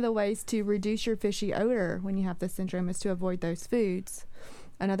 So one of the ways to reduce your fishy odor when you have this syndrome is to avoid those foods.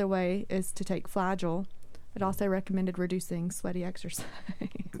 Another way is to take Flagyl. It also recommended reducing sweaty exercise.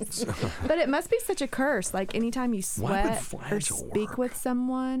 But it must be such a curse. Like anytime you sweat or speak with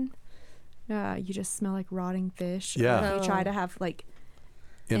someone, you just smell like rotting fish. Yeah. You try to have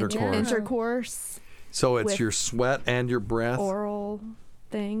intercourse. So it's your sweat and your breath? Oral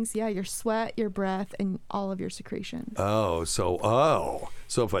things. Yeah, your sweat, your breath, and all of your secretions. So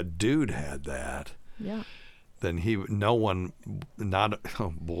if a dude had that, then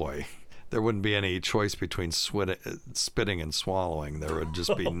there wouldn't be any choice between spitting and swallowing. There would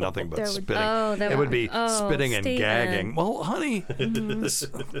just be nothing but spitting. It would be spitting and gagging. Well, honey.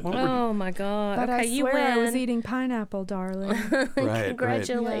 Oh, my God. But okay, I you swear win. I was eating pineapple, darling. Right.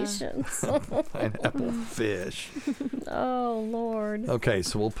 Congratulations. Yeah. Pineapple fish. Oh, Lord. Okay,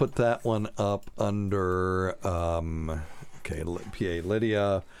 so we'll put that one up under, PA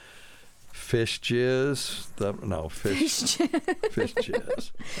Lydia. Fish jizz? Fish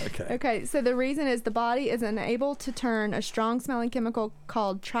jizz. Okay, so the reason is the body is unable to turn a strong-smelling chemical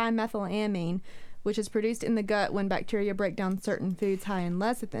called trimethylamine, which is produced in the gut when bacteria break down certain foods high in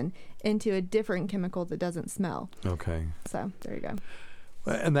lecithin, into a different chemical that doesn't smell. Okay. So, there you go.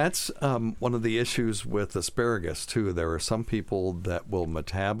 And that's one of the issues with asparagus, too. There are some people that will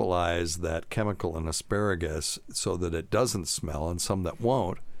metabolize that chemical in asparagus so that it doesn't smell, and some that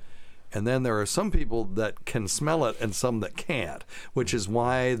won't. And then there are some people that can smell it and some that can't, which is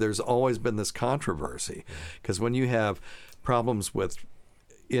why there's always been this controversy. Because when you have problems with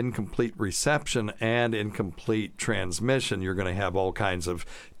incomplete reception and incomplete transmission, you're going to have all kinds of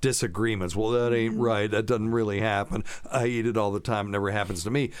disagreements. Well, that ain't right. That doesn't really happen. I eat it all the time. It never happens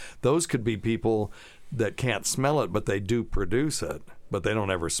to me. Those could be people that can't smell it, but they do produce it. But they don't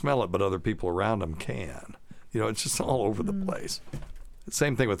ever smell it, but other people around them can. It's just all over the place.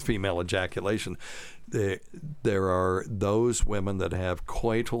 Same thing with female ejaculation. There are those women that have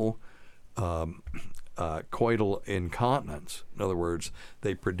coital incontinence. In other words,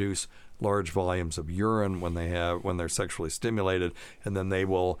 they produce large volumes of urine when they're sexually stimulated, and then they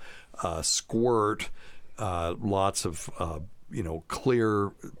will squirt lots of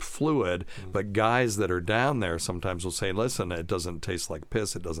clear fluid. But guys that are down there sometimes will say, "Listen, it doesn't taste like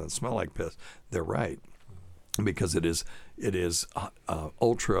piss. It doesn't smell like piss." They're right. Because it is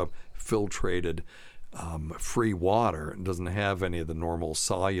ultra filtrated, free water. It doesn't have any of the normal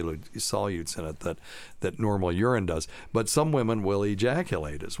solutes in it that normal urine does. But some women will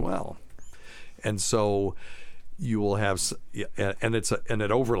ejaculate as well, and so you will have, and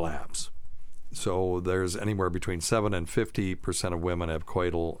it overlaps. So there's anywhere between 7 and 50% of women have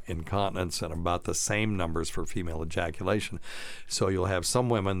coital incontinence, and about the same numbers for female ejaculation. So you'll have some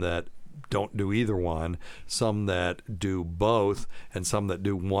women that don't do either one, some that do both, and some that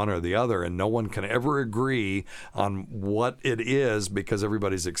do one or the other, and no one can ever agree on what it is because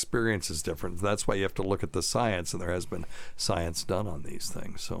everybody's experience is different. That's why you have to look at the science, and there has been science done on these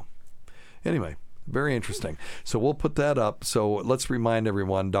things. So anyway, very interesting. So we'll put that up. So let's remind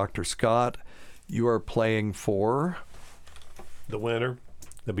everyone, Dr. Scott, you are playing for? The winner.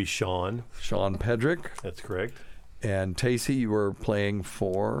 That'd be Sean. Sean Pedrick. That's correct. And Tacey, you are playing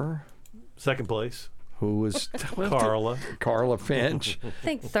for? Second place. who was Carla Finch. I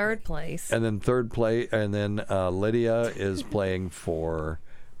think third place. And then third place, and then Lydia is playing for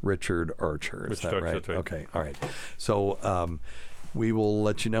Richard Archer. Is that right? Okay, all right. So we will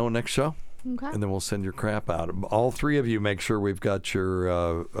let you know next show. Okay. And then we'll send your crap out. All three of you, make sure we've got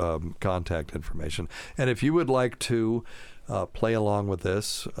your contact information. And if you would like to play along with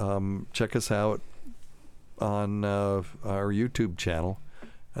this, check us out on our YouTube channel.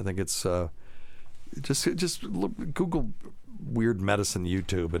 I think it's just Google Weird Medicine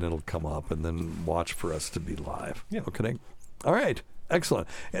YouTube and it'll come up, and then watch for us to be live. Yeah. Okay. All right. Excellent.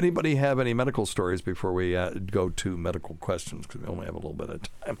 Anybody have any medical stories before we go to medical questions? Because we only have a little bit of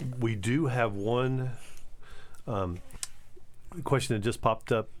time. We do have one question that just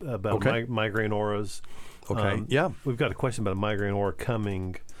popped up about migraine auras. Okay. Yeah. We've got a question about a migraine aura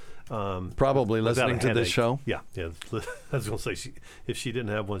coming. Probably listening to this show. Yeah. I was going to say, if she didn't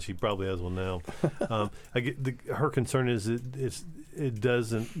have one, she probably has one now. Her concern is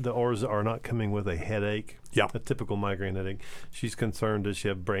the auras are not coming with a headache. Yeah. A typical migraine headache. She's concerned, does she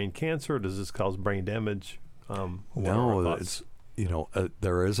have brain cancer? Does this cause brain damage? No, it's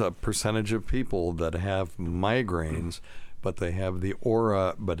there is a percentage of people that have migraines, but they have the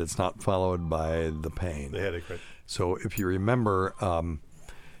aura, but it's not followed by the pain. The headache, right? So if you remember,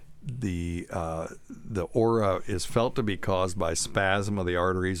 the aura is felt to be caused by spasm of the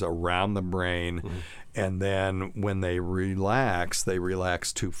arteries around the brain, and then when they relax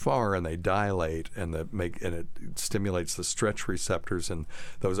too far and they dilate, and it stimulates the stretch receptors in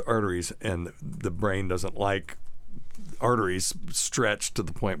those arteries, and the brain doesn't like arteries stretched to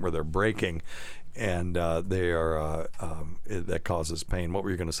the point where they're breaking, and that causes pain. What were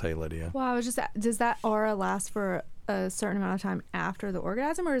you going to say, Lydia? Well, I was just, does that aura last for a certain amount of time after the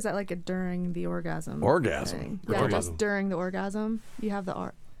orgasm, or is that like during the orgasm? Orgasm. Yeah, just during the orgasm, you have the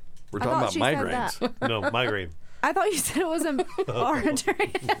aura. We're talking about migraines. No, migraine. I thought you said it was an aura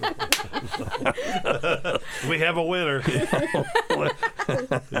during. We have a winner.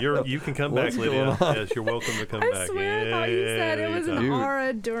 You can come back, Lydia. Yes, you're welcome to come back. I swear I thought you said it was an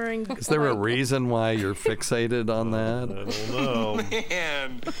aura during. Is there a reason why you're fixated on that? I don't know.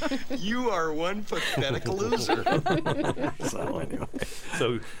 Man, you are one pathetic loser. So anyway.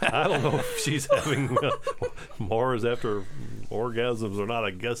 So I don't know if she's having Mars after orgasms or not.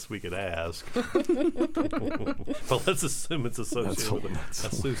 I guess we could ask. But let's assume it's associated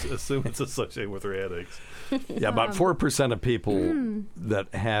with her headaches. Yeah, about 4% of people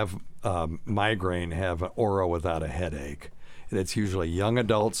that have migraine have an aura without a headache. And it's usually young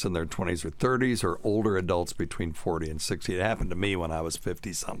adults in their 20s or 30s, or older adults between 40 and 60. It happened to me when I was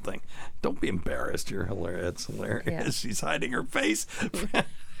 50-something. Don't be embarrassed. You're hilarious. It's hilarious. Yeah. She's hiding her face.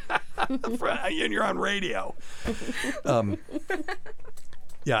 And you're on radio.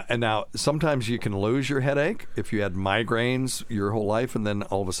 Yeah, and now sometimes you can lose your headache if you had migraines your whole life, and then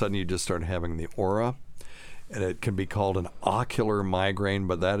all of a sudden you just start having the aura. And it can be called an ocular migraine,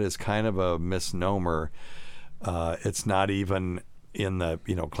 but that is kind of a misnomer. It's not even in the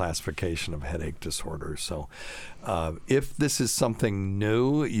classification of headache disorders. So if this is something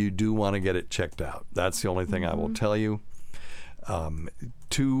new, you do want to get it checked out. That's the only thing I will tell you.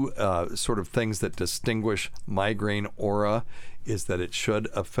 Two sort of things that distinguish migraine aura is that it should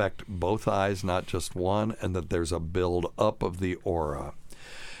affect both eyes, not just one, and that there's a build up of the aura.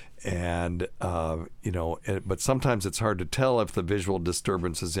 And, but sometimes it's hard to tell if the visual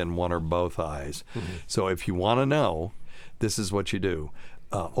disturbance is in one or both eyes. So if you want to know, this is what you do.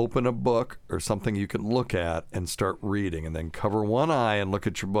 Open a book or something you can look at and start reading, and then cover one eye and look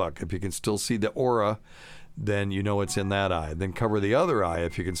at your book. If you can still see the aura, then you know it's in that eye. Then cover the other eye.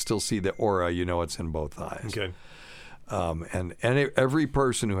 If you can still see the aura, you know it's in both eyes. Okay. And every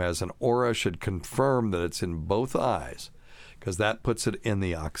person who has an aura should confirm that it's in both eyes, because that puts it in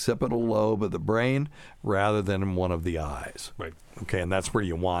the occipital lobe of the brain rather than in one of the eyes. Right. Okay, and that's where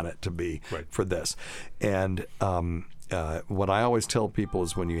you want it to be for this. And what I always tell people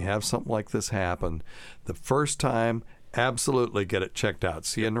is when you have something like this happen, the first time, absolutely get it checked out.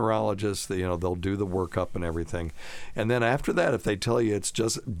 See a neurologist. They'll do the workup and everything. And then after that, if they tell you it's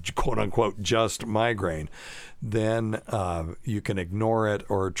just, quote unquote, just migraine, then you can ignore it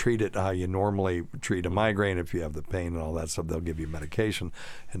or treat it how you normally treat a migraine. If you have the pain and all that stuff, they'll give you medication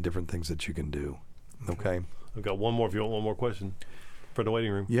and different things that you can do. Okay? I've got one more if you want one more question. For the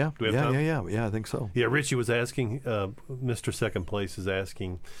waiting room. Yeah. Do we have time? Yeah, I think so. Yeah, Richie was asking, Mr. Second Place is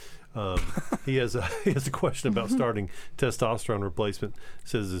asking, he has a question about starting testosterone replacement.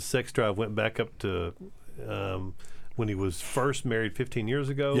 Says his sex drive went back up to when he was first married 15 years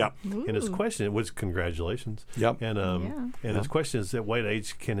ago. Yep. And his question was, congratulations. Yep. And his question is, at what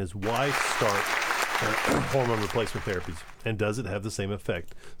age can his wife start hormone replacement therapies, and does it have the same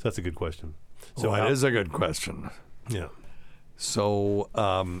effect? So that's a good question. So it is a good question. Yeah. So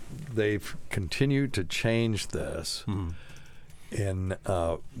they've continued to change this in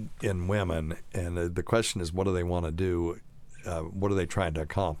women, and the question is, what do they want to do? What are they trying to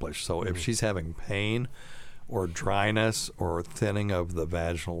accomplish? So if she's having pain or dryness or thinning of the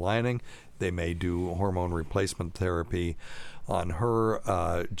vaginal lining, they may do hormone replacement therapy on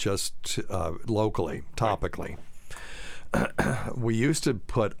her just locally, topically. We used to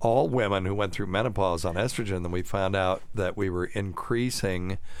put all women who went through menopause on estrogen, and we found out that we were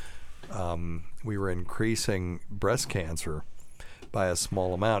increasing breast cancer by a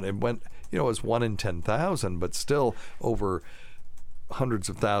small amount. It went, it was 1 in 10,000, but still over hundreds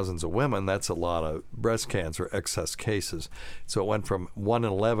of thousands of women. That's a lot of breast cancer excess cases. So it went from 1 in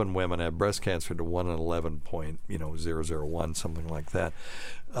 11 women had breast cancer to 1 in 11.001, something like that.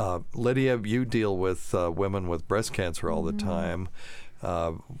 Lydia, you deal with women with breast cancer all the time.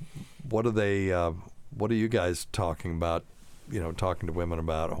 What are you guys talking about? Talking to women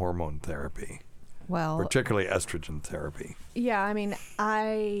about hormone therapy, particularly estrogen therapy. Yeah, I mean,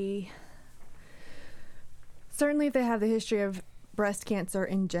 certainly if they have the history of breast cancer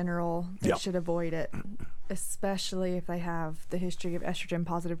in general, they should avoid it, especially if they have the history of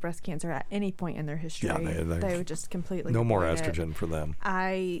estrogen-positive breast cancer at any point in their history. Yeah, they would just completely no more estrogen for them.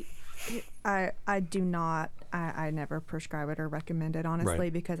 I do not. I never prescribe it or recommend it, honestly,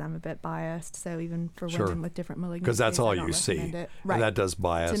 because I'm a bit biased. So even for women with different malignancies, because that's all you see, and that does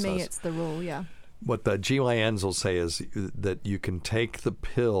bias us. To me, it's the rule. Yeah. What the GYNs will say is that you can take the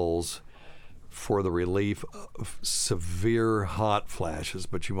pills for the relief of severe hot flashes,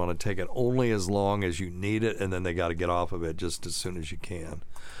 but you want to take it only as long as you need it, and then they got to get off of it just as soon as you can.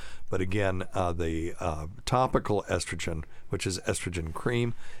 But again, the topical estrogen, which is estrogen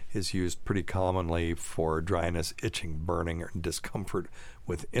cream, is used pretty commonly for dryness, itching, burning, or discomfort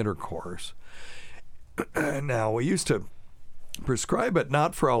with intercourse. Now, we used to prescribe it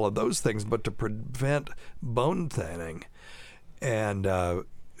not for all of those things, but to prevent bone thinning. And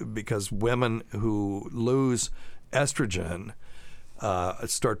because women who lose estrogen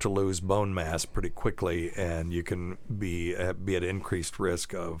start to lose bone mass pretty quickly, and you can be at increased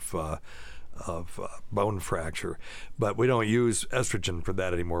risk of bone fracture. But we don't use estrogen for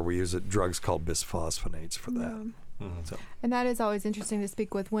that anymore. We use drugs called bisphosphonates for that. So. And that is always interesting to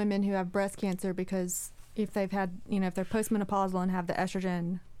speak with women who have breast cancer, because if they've had, if they're postmenopausal and have the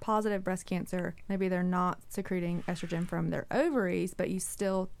estrogen positive breast cancer, maybe they're not secreting estrogen from their ovaries, but you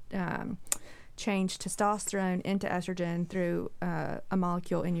still change testosterone into estrogen through a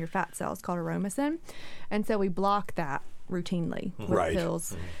molecule in your fat cells called aromasin. And so we block that routinely with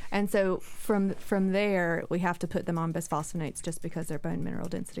pills. And so from there, we have to put them on bisphosphonates just because their bone mineral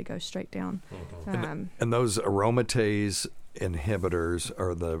density goes straight down. And those aromatase inhibitors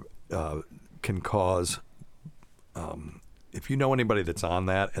can cause, if you know anybody that's on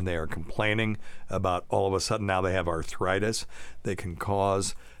that and they are complaining about all of a sudden now they have arthritis, they can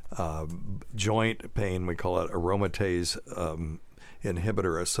cause joint pain. We call it aromatase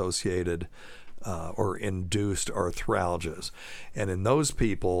inhibitor associated or induced arthralgias. And in those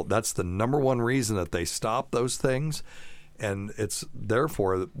people, that's the number one reason that they stop those things. And it's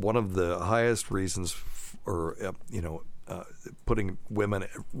therefore one of the highest reasons for, putting women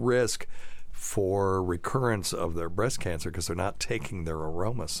at risk for recurrence of their breast cancer, because they're not taking their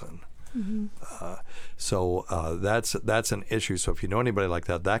aromasin. So that's an issue. So if you know anybody like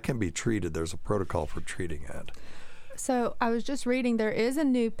that, that can be treated. There's a protocol for treating it. So I was just reading, there is a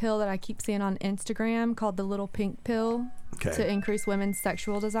new pill that I keep seeing on Instagram called the little pink pill to increase women's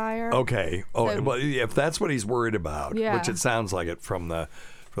sexual desire. Okay. Well, if that's what he's worried about, which it sounds like it from the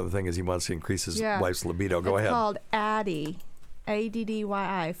thing is he wants to increase his wife's libido. Go ahead. It's called Addyi. Addyi,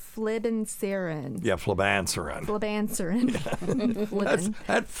 flibanserin. Yeah, flibanserin.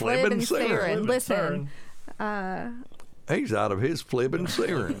 That flibanserin. Listen. He's out of his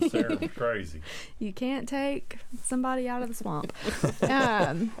flibanserin. Serin's crazy. You can't take somebody out of the swamp.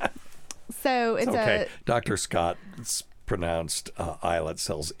 So it's okay. Dr. Scott pronounced islet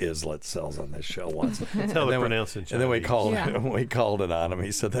cells islet cells on this show once. That's how they pronounce it in China. And then we called it on him.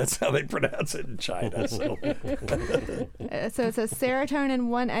 He said that's how they pronounce it in China. So, so it's a serotonin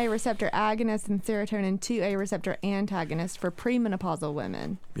 1A receptor agonist and serotonin 2A receptor antagonist for premenopausal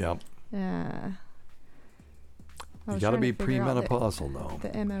women. Yep. You got to be premenopausal, though.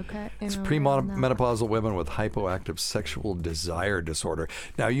 The MOK. It's premenopausal women with hypoactive sexual desire disorder.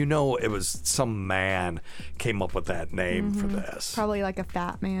 Now, it was some man came up with that name for this. Probably like a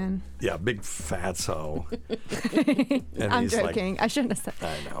fat man. Yeah, big fatso. I'm joking. I shouldn't have said.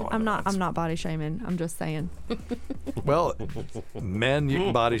 I know. I'm not body shaming. I'm just saying. Well, men, you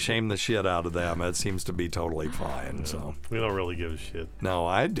can body shame the shit out of them. It seems to be totally fine. Yeah, so we don't really give a shit. No,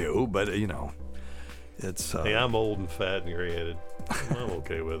 I do, but it's. Hey, I'm old and fat and gray-headed. I'm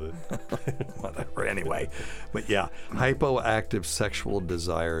okay with it. Whatever. Anyway, but yeah, hypoactive sexual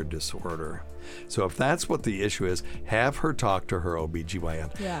desire disorder. So if that's what the issue is, have her talk to her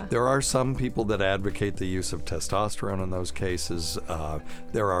OBGYN. Yeah. There are some people that advocate the use of testosterone in those cases.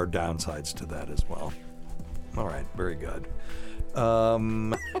 There are downsides to that as well. All right, very good.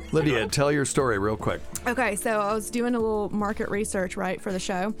 Lydia, tell your story real quick. Okay, so I was doing a little market research, right, for the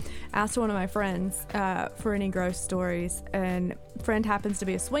show. Asked one of my friends for any gross stories, and friend happens to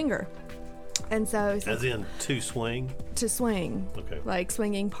be a swinger. And so, as in to swing? To swing. Okay. Like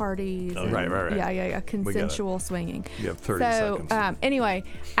swinging parties. Oh, right. Yeah. Consensual swinging. You have 30 seconds. So, anyway,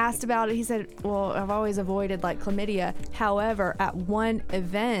 asked about it. He said, well, I've always avoided like chlamydia. However, at one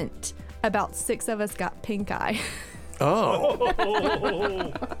event, about 6 of us got pink eye. Oh.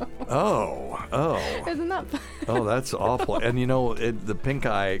 Isn't that fun? Oh, that's awful. And the pink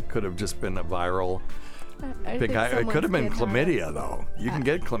eye could have just been a viral pink eye. It could have been chlamydia, though. You can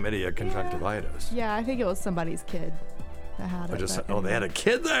get chlamydia conjunctivitis. Yeah, I think it was somebody's kid that had it. They had a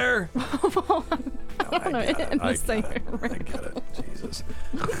kid there? I don't know. I get it. Jesus.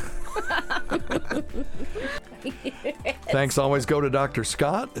 Thanks always go to Dr.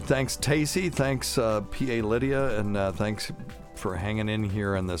 Scott. Thanks, Tacey. Thanks, PA Lydia. And thanks for hanging in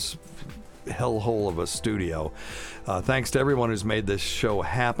here in this hellhole of a studio. Thanks to everyone who's made this show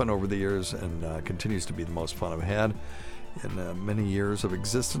happen over the years and continues to be the most fun I've had in many years of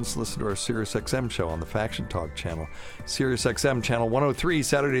existence. Listen to our SiriusXM show on the Faction Talk channel. SiriusXM channel 103,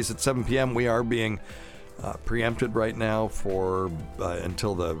 Saturdays at 7 p.m. We are being preempted right now for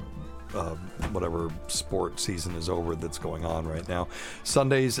until the whatever sport season is over that's going on right now.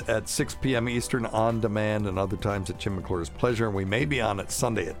 Sundays at 6 p.m. Eastern on demand, and other times at Jim McClure's pleasure. And we may be on at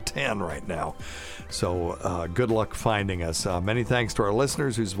Sunday at 10 right now. So good luck finding us. Many thanks to our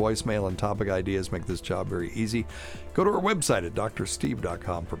listeners whose voicemail and topic ideas make this job very easy. Go to our website at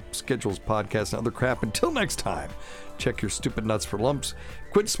drsteve.com for schedules, podcasts, and other crap. Until next time, check your stupid nuts for lumps.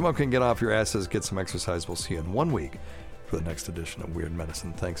 Quit smoking, get off your asses, get some exercise. We'll see you in 1 week for the next edition of Weird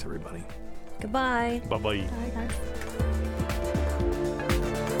Medicine. Thanks, everybody. Goodbye. Bye-bye. Bye, guys.